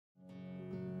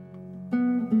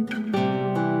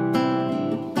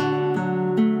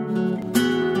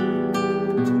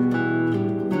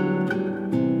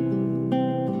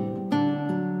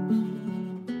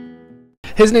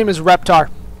His name is Reptar.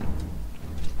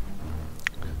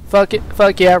 Fuck it.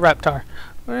 Fuck yeah, Reptar.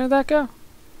 Where did that go?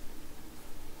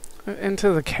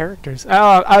 Into the characters.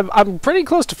 Oh, I'm pretty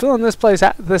close to filling this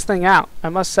thing out, I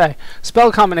must say.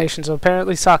 Spell combinations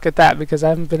apparently suck at that because I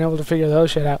haven't been able to figure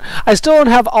those shit out. I still don't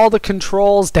have all the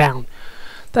controls down.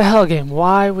 The hell, game,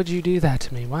 why would you do that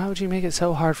to me? Why would you make it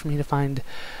so hard for me to find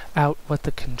out what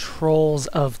the controls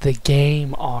of the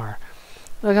game are?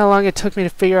 Look how long it took me to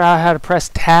figure out how to press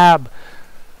tab.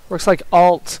 Works like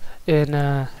Alt in,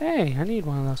 hey, I need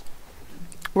one of those.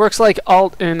 Works like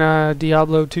Alt in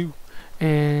Diablo 2.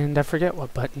 And I forget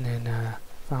what button in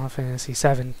Final Fantasy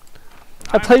VII.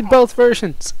 I played both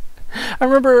versions. I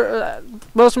remember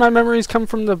most of my memories come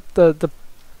from the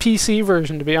PC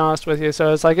version, to be honest with you.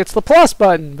 So it's like, it's the plus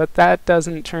button, but that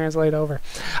doesn't translate over.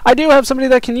 I do have somebody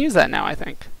that can use that now, I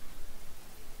think.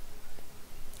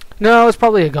 No, it's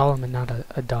probably a golem and not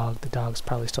a dog. The dogs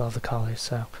probably still have the collars,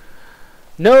 so...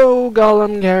 No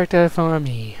golem character for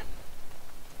me.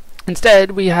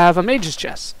 Instead, we have a mage's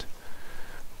chest,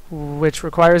 which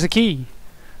requires a key,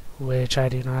 which I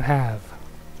do not have.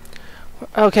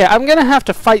 Okay, I'm gonna have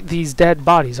to fight these dead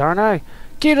bodies, aren't I?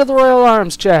 Key to the Royal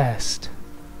Arms chest.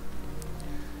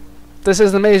 This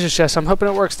is the mage's chest. I'm hoping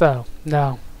it works, though.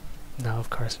 No. No, of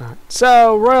course not.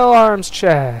 So, Royal Arms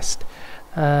chest.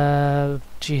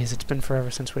 Geez, it's been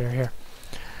forever since we were here.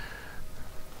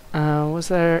 Was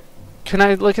there... Can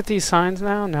I look at these signs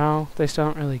now? No, they still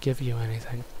don't really give you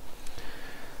anything.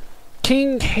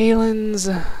 King Kalen's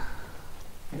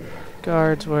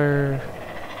guards were...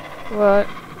 What?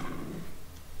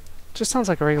 Just sounds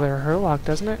like a regular Herlock,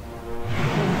 doesn't it?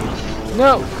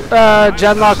 No!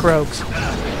 Genlock rogues.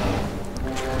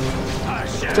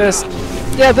 Just...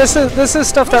 Yeah, this is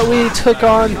stuff that we took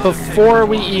on before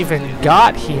we even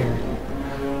got here.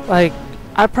 Like,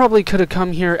 I probably could have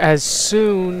come here as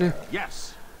soon... Yes.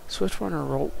 Switch one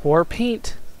or war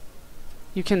paint?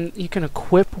 You can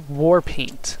equip war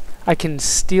paint. I can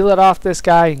steal it off this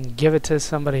guy and give it to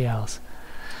somebody else.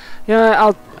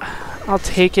 Yeah, I'll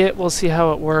take it. We'll see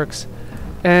how it works.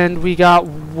 And we got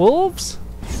wolves?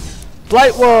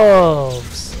 Blight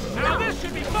wolves. Now this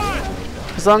should be fun.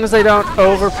 As long as they don't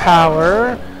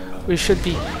overpower, we should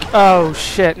be... Oh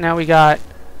shit, now we got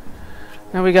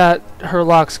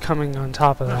Herlocks coming on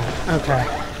top of that. Okay.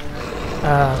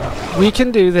 We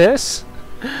can do this.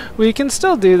 We can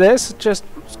still do this. It's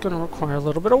going to require a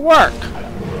little bit of work.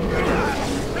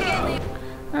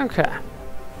 Okay.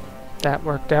 That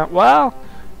worked out well.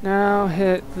 Now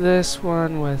hit this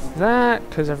one with that,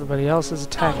 because everybody else is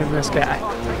attacking this guy.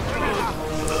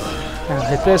 Now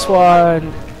hit this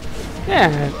one.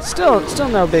 Yeah, still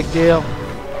no big deal.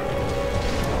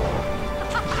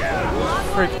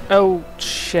 Frick. Oh,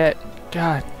 shit.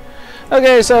 God.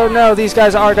 Okay, so no, these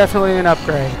guys are definitely an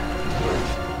upgrade.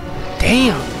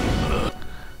 Damn!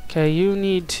 Okay, you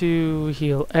need to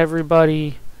heal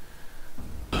everybody.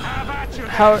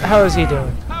 How is he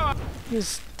doing?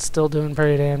 He's still doing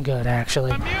pretty damn good,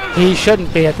 actually. He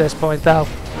shouldn't be at this point, though.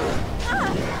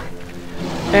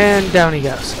 And down he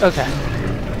goes. Okay.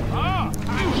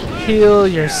 Heal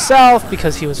yourself,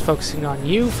 because he was focusing on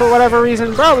you for whatever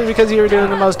reason. Probably because you were doing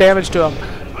the most damage to him.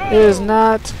 It is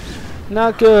not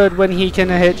good when he can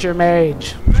hit your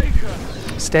mage.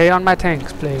 Stay on my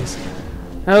tanks, please.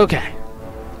 Okay.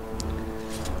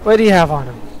 What do you have on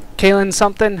him? Kalen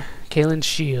something? Kalen's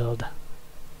shield.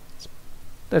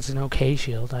 That's an okay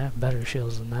shield. I have better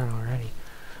shields than that already.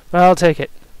 But I'll take it.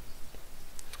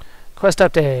 Quest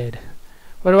updated.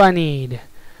 What do I need?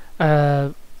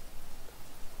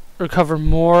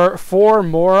 Recover 4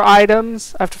 more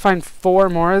items? I have to find 4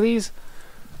 more of these?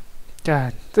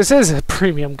 God, this is a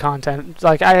premium content.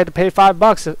 Like, I had to pay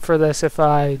 $5 for this if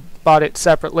I bought it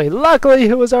separately. Luckily,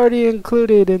 it was already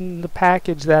included in the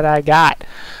package that I got.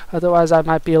 Otherwise, I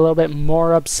might be a little bit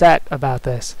more upset about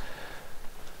this.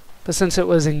 But since it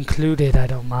was included, I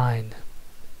don't mind.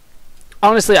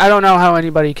 Honestly, I don't know how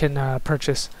anybody can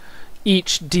purchase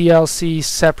each DLC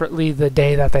separately the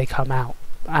day that they come out.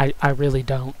 I really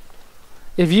don't.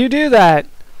 If you do that,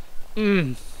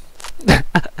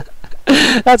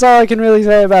 that's all I can really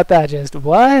say about that. Just,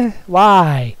 what?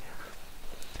 Why?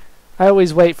 I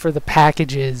always wait for the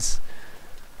packages.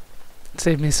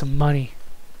 Save me some money.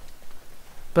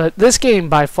 But this game,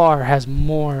 by far, has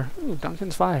more... Ooh,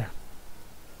 Duncan's fire.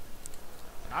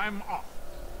 I'm off.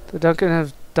 The Duncan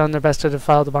have done their best to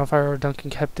defile the bonfire, or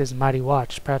Duncan kept his mighty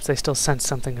watch. Perhaps they still sense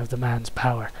something of the man's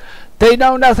power. They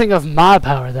know nothing of my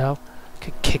power, though.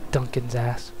 Could kick Duncan's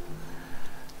ass.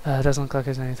 It doesn't look like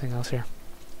there's anything else here.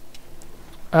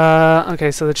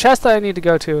 Okay, so the chest that I need to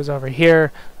go to is over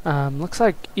here. Looks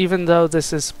like even though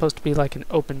this is supposed to be like an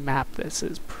open map, this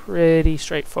is pretty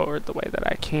straightforward the way that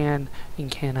I can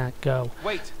and cannot go.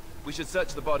 Wait, we should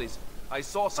search the bodies. I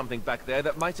saw something back there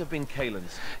that might have been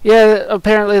Kalen's. Yeah,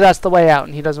 apparently that's the way out,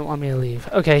 and he doesn't want me to leave.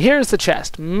 Okay, here's the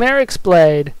chest. Merrick's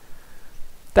blade.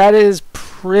 That is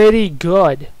pretty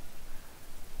good.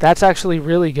 That's actually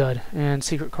really good. And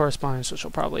secret correspondence, which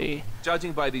will probably...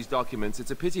 Judging by these documents,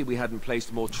 it's a pity we hadn't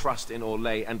placed more trust in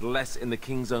Orlais and less in the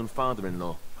king's own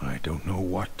father-in-law. I don't know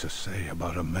what to say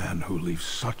about a man who leaves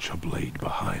such a blade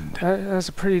behind. That's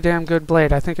a pretty damn good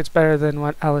blade. I think it's better than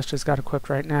what Alice just got equipped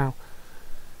right now.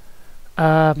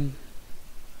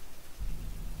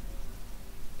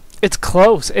 It's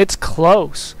close. It's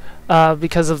close.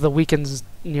 Because of the weakens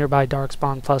nearby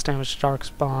darkspawn plus damage to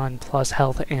darkspawn plus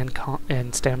health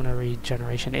and stamina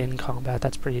regeneration in combat.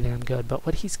 That's pretty damn good. But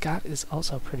what he's got is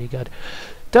also pretty good.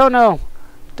 Don't know.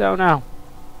 Don't know.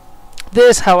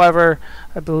 This, however,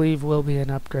 I believe will be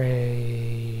an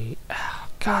upgrade. Oh,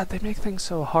 God, they make things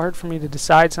so hard for me to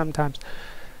decide sometimes.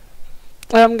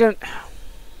 I'm gonna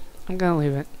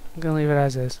leave it. I'm gonna leave it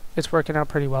as is. It's working out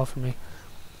pretty well for me.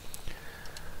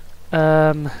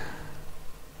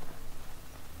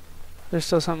 There's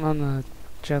still something on the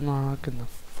Genlock and the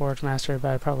Forge Master, but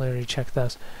I probably already checked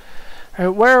those.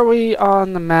 Alright, where are we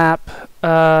on the map?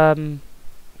 I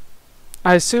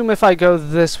assume if I go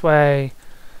this way,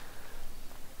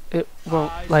 it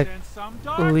won't, like,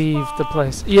 leave the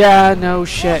place. Yeah, no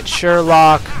shit,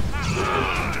 Sherlock.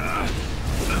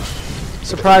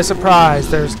 Surprise, surprise,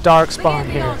 there's Darkspawn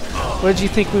here. What did you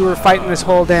think we were fighting this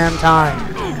whole damn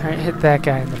time? Alright, hit that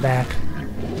guy in the back.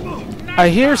 I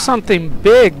hear something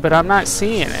big, but I'm not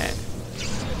seeing it.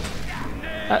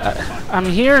 I'm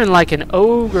hearing like an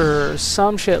ogre or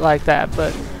some shit like that,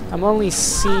 but I'm only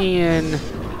seeing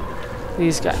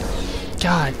these guys.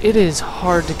 God, it is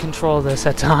hard to control this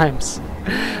at times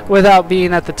without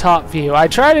being at the top view. I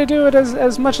try to do it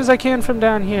as much as I can from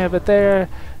down here, but they're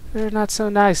not so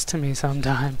nice to me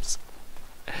sometimes.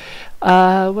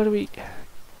 What do we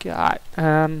got?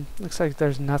 Looks like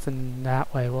there's nothing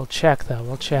that way. We'll check though.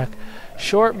 We'll check.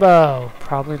 Short bow.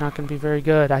 Probably not going to be very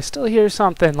good. I still hear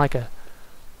something like a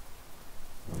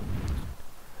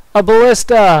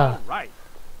ballista. Right.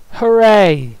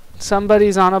 Hooray!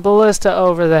 Somebody's on a ballista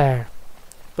over there.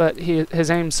 But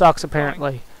his aim sucks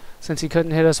apparently, since he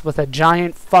couldn't hit us with a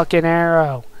giant fucking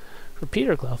arrow.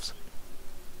 Repeater gloves.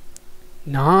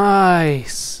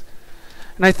 Nice.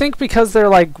 And I think because they're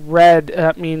like red,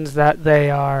 that means that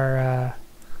they're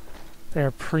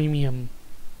premium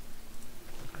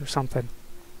or something.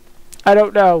 I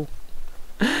don't know.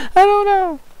 I don't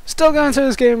know. Still going through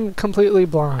this game completely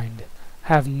blind.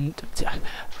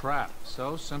 Trap.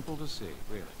 So simple to see,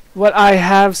 really. What I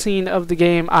have seen of the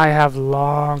game, I have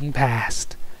long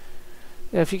passed.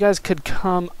 If you guys could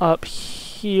come up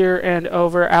here and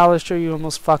over, Alistair, you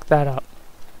almost fucked that up.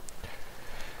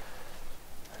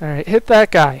 Alright, hit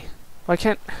that guy. Why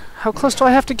can't... How close do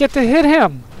I have to get to hit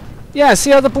him? Yeah,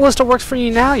 see how the ballista works for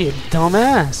you now, you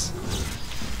dumbass.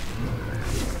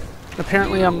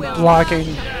 Apparently I'm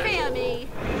blocking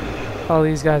all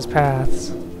these guys'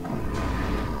 paths.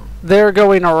 They're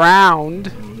going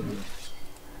around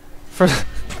for...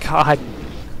 God.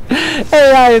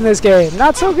 AI in this game.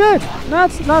 Not so good.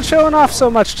 Not showing off so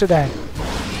much today.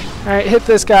 Alright, hit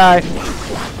this guy.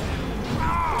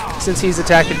 Since he's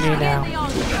attacking me now.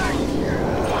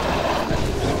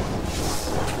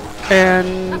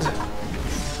 And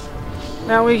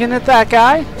now we can hit that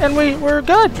guy, and we're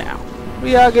good now.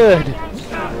 We are good.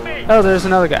 Oh, there's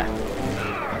another guy.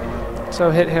 So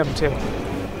hit him too.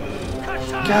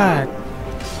 God.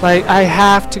 Like, I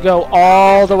have to go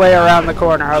all the way around the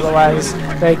corner, otherwise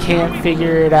they can't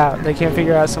figure it out. They can't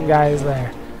figure out some guy is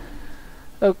there.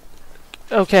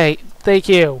 Okay, thank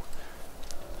you.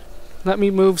 Let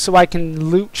me move so I can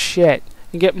loot shit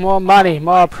and get more money,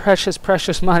 more precious,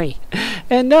 precious money.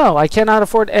 And no, I cannot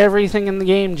afford everything in the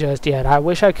game just yet. I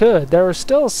wish I could. There are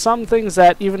still some things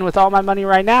that, even with all my money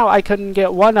right now, I couldn't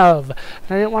get one of. And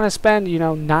I didn't want to spend, you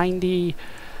know, 90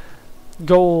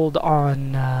 gold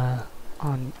on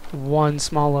one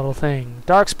small little thing.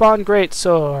 Darkspawn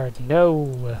Greatsword.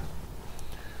 No.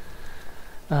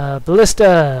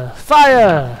 Ballista.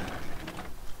 Fire!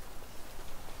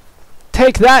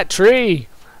 Take that, tree!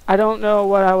 I don't know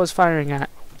what I was firing at,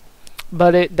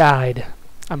 but it died.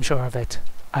 I'm sure of it.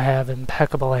 I have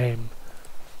impeccable aim.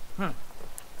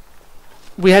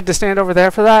 We had to stand over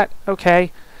there for that?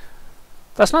 Okay.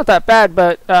 That's not that bad,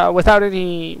 but without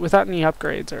any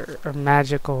upgrades or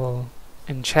magical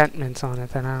enchantments on it,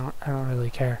 then I don't really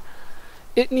care.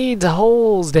 It needs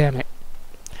holes, damn it.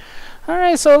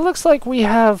 Alright, so it looks like we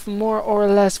have more or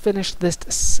less finished this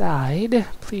side.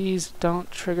 Please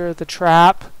don't trigger the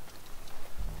trap.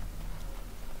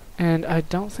 And I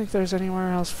don't think there's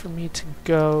anywhere else for me to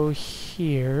go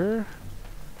here.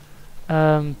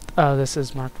 Oh, this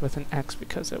is marked with an X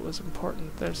because it was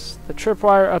important. There's the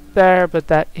tripwire up there, but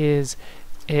that is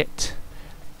it.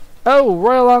 Oh,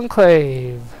 Royal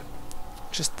Enclave.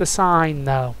 Just the sign,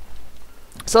 though.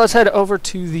 So let's head over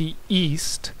to the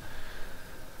east.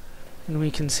 And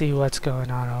we can see what's going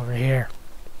on over here.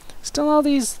 Still all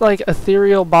these, like,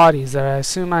 ethereal bodies that I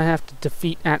assume I have to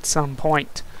defeat at some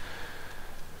point.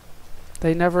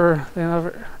 They never...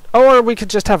 Or we could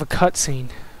just have a cutscene.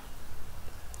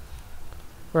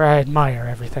 Where I admire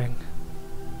everything.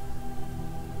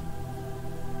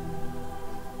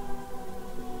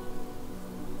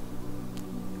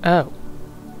 Oh.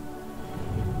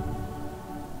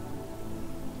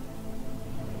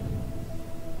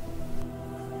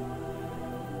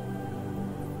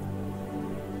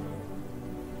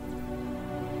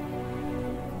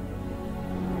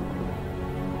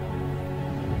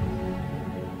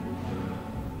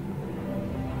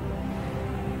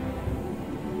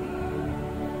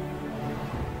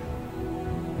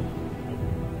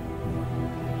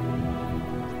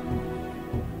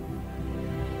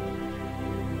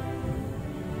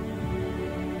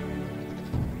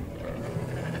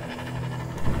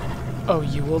 Oh,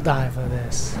 you will die for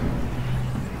this.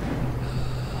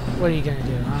 What are you gonna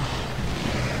do, huh?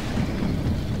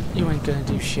 You ain't gonna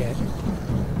do shit.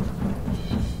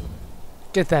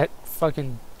 Get that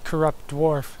fucking corrupt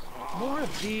dwarf. More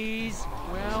of these?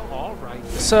 Well, alright.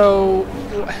 So,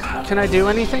 can I do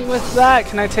anything with that?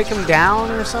 Can I take him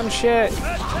down or some shit?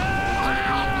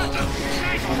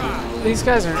 These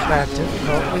guys aren't that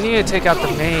difficult. We need to take out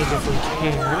the mage if we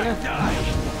can.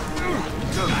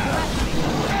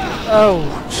 Oh,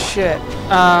 shit.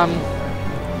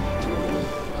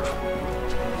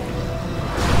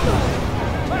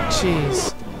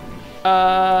 Jeez.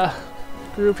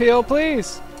 Group heal,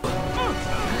 please.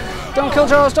 Don't kill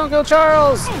Charles, don't kill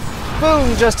Charles!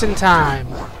 Boom, just in time.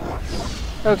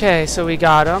 Okay, so we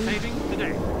got him.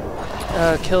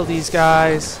 Kill these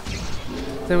guys.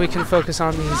 Then we can focus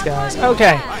on these guys.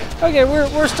 Okay. Okay,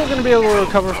 we're still gonna be able to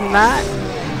recover from that.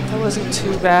 That wasn't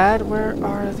too bad. Where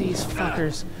are these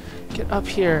fuckers? Get up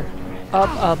here. Up,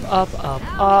 up, up, up,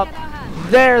 up.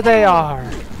 There they are.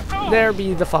 There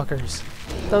be the fuckers.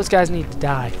 Those guys need to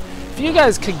die. If you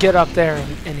guys could get up there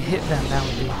and hit them, that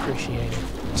would be appreciated,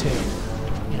 too.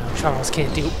 You know, Charles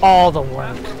can't do all the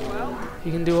work.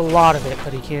 He can do a lot of it,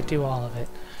 but he can't do all of it.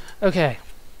 Okay.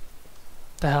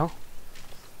 The hell?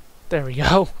 There we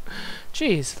go.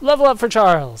 Jeez. Level up for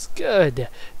Charles. Good.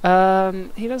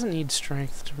 He doesn't need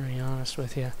strength, to be honest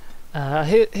with you.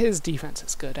 His defense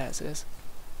is good as is.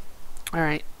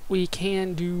 Alright, we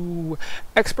can do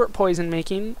expert poison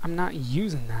making. I'm not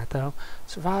using that though.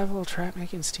 Survival, trap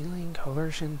making, stealing,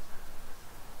 coercion.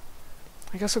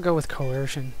 I guess we'll go with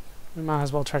coercion. We might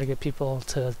as well try to get people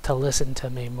to listen to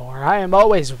me more. I am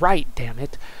always right, damn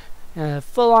it.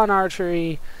 Full on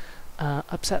archery,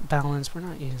 upset balance. We're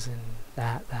not using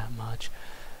that much.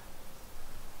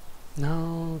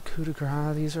 No, coup de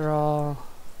grace, these are all...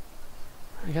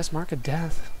 I guess mark of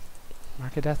death.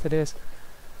 Mark of death it is.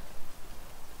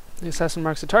 The assassin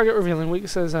marks a target, revealing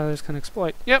weaknesses others can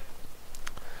exploit. Yep.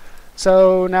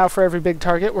 So now for every big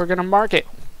target, we're going to mark it.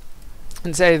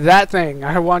 And say, that thing,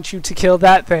 I want you to kill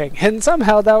that thing. And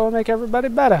somehow that will make everybody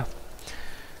better.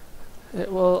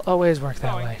 It will always work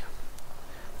that way.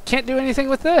 Can't do anything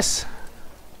with this.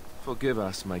 Forgive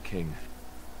us, my king.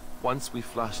 Once we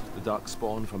flushed the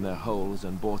darkspawn from their holes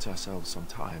and bought ourselves some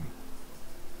time,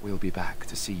 we'll be back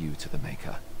to see you to the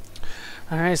Maker.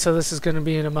 Alright, so this is going to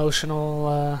be an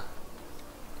emotional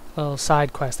little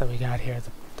side quest that we got here.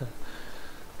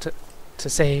 To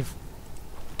save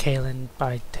Kalen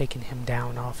by taking him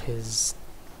down off his...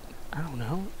 I don't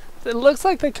know. It looks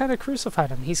like they kind of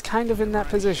crucified him. He's kind of in that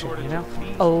position, you know?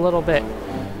 A little bit.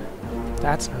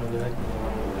 That's no good.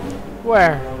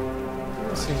 Where?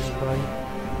 Let's see, buddy.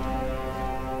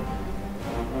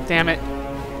 Damn it.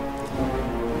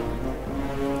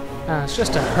 It's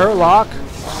just a hurlock.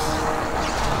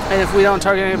 And if we don't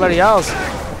target anybody else,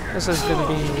 this is going to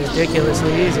be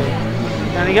ridiculously easy.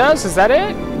 Down he goes. Is that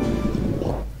it?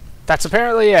 That's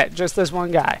apparently it. Just this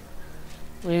one guy.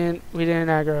 We didn't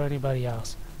aggro anybody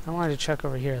else. I wanted to check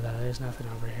over here, though. There's nothing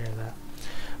over here, though.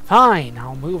 Fine.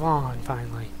 I'll move on,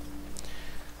 finally.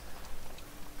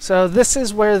 So this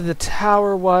is where the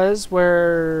tower was,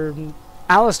 where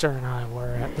Alistair and I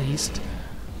were, at least.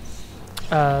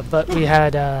 But we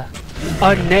had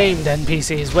unnamed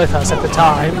NPCs with us at the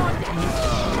time.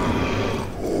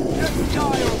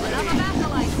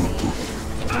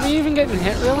 even getting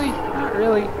hit, really? Not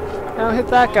really. Now hit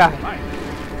that guy.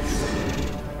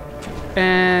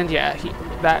 And yeah,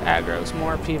 that aggro's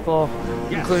more people,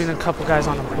 including a couple guys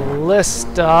on a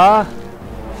ballista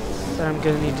that I'm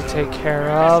gonna need to take care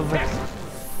of.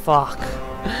 Fuck.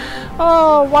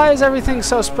 Oh, why is everything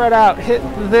so spread out? Hit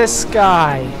this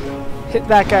guy. Hit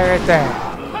that guy right there.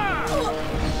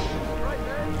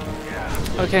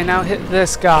 Okay, now hit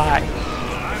this guy.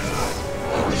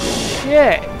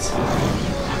 Shit.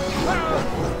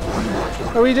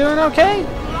 Are we doing okay?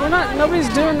 We're not. Nobody's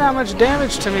doing that much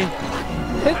damage to me.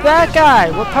 Hit that guy.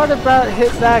 What part about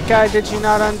hit that guy did you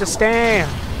not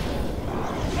understand?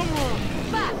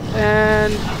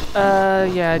 And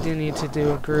yeah, I do need to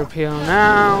do a group heal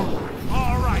now.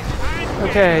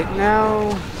 Okay,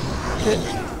 now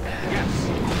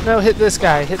hit this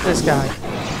guy. Hit this guy.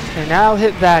 Okay, now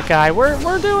hit that guy.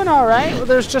 We're doing all right.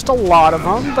 There's just a lot of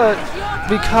them, but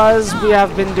because we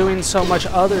have been doing so much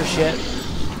other shit,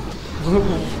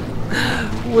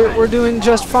 we're doing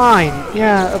just fine.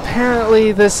 Yeah,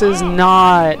 apparently this is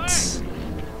not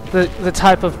the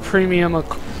type of premium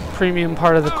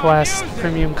part of the quest,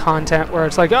 premium content, where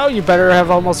it's like, oh, you better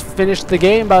have almost finished the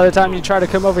game by the time you try to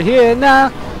come over here.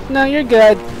 Nah, no, you're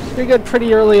good. You're good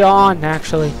pretty early on,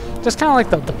 actually. Just kind of like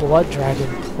the Blood Dragon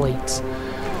plates.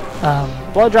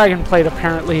 Blood Dragon plate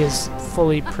apparently is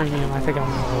fully premium. I think I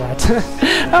remember that.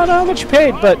 I don't know how much you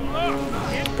paid, but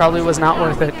probably was not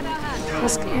worth it.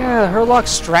 Yeah, Herlock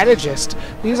Strategist.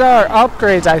 These are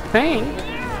upgrades, I think.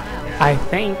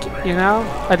 You know?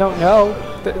 I don't know.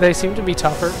 They seem to be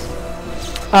tougher.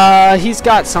 He's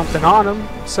got something on him,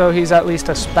 so he's at least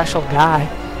a special guy.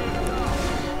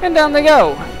 And down they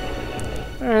go.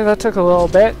 Alright, that took a little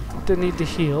bit. Didn't need to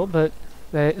heal, but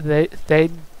they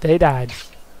died.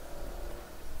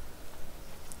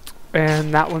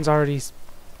 And that one's already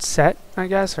set, I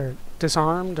guess, or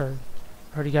disarmed, or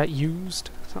already got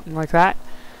used. Something like that.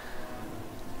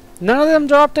 None of them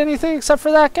dropped anything except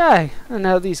for that guy. And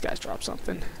now these guys dropped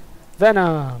something.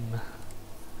 Venom.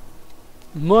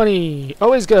 Money.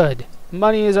 Always good.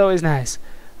 Money is always nice.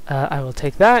 I will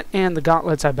take that. And the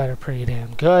gauntlets I bet are pretty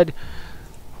damn good.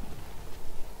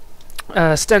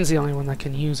 Sten's the only one that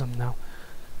can use them, though.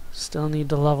 Still need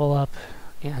to level up.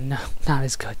 Yeah, no, not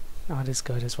as good. Not as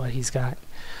good as what he's got.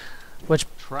 Which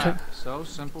so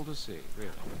simple to see,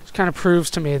 really. Which kind of proves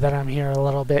to me that I'm here a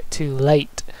little bit too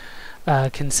late,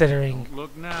 considering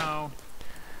Look now.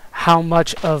 how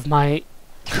much of my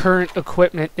current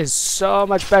equipment is so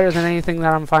much better than anything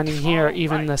that I'm finding here,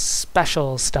 even the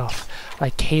special stuff,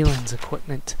 like Kalen's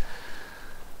equipment.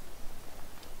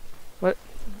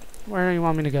 Where do you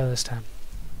want me to go this time?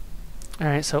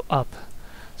 Alright, so up.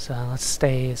 So let's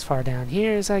stay as far down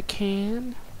here as I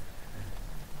can.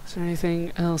 Is there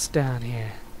anything else down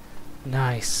here?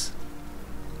 Nice.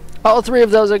 All three of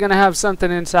those are going to have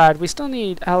something inside. We still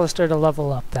need Alistair to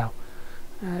level up, though.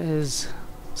 That is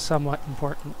somewhat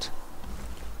important.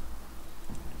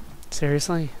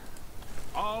 Seriously?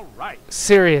 All right.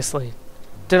 Seriously.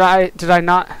 Did I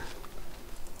not?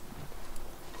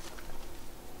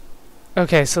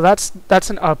 Okay, so that's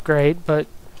an upgrade, but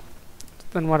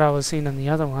than what I was seeing in the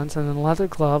other ones. And then leather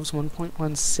gloves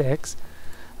 1.16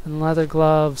 and leather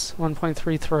gloves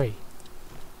 1.33.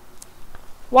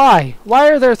 Why? Why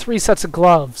are there 3 sets of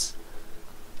gloves?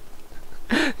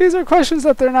 These are questions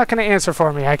that they're not going to answer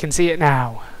for me. I can see it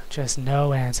now. Just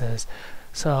no answers.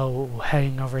 So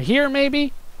heading over here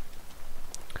maybe.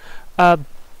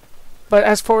 But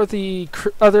as for the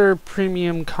other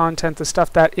premium content, the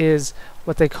stuff that is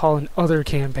what they call an other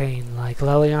campaign, like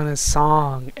Leliana's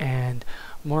Song and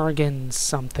Morgan's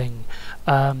something,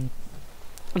 I'm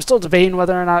still debating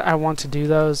whether or not I want to do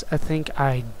those. I think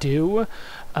I do.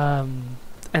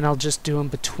 And I'll just do them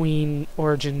between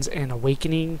Origins and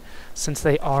Awakening, since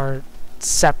they are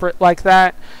separate like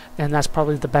that, and that's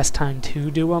probably the best time to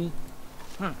do them.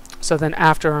 So then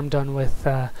after I'm done with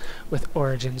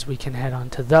Origins, we can head on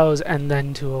to those and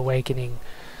then to Awakening.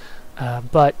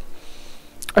 But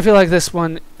I feel like this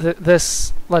one,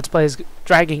 this Let's Play is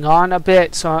dragging on a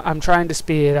bit, so I'm trying to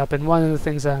speed it up. And one of the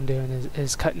things that I'm doing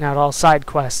is cutting out all side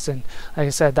quests. And like I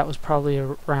said, that was probably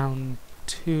around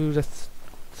 2 to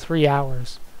 3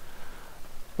 hours.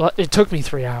 Well, it took me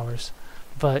 3 hours,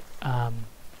 but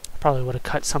probably would have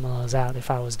cut some of those out if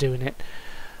I was doing it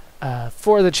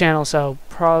for the channel. So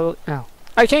probably no,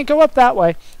 I can't go up that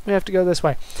way. We have to go this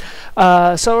way.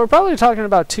 So we're probably talking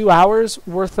about 2 hours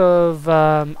worth of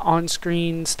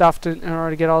on-screen stuff in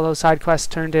order to get all those side quests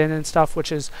turned in and stuff,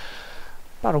 which is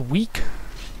about a week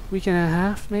and a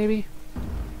half maybe.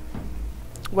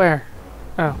 Where?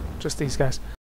 Oh, just these guys.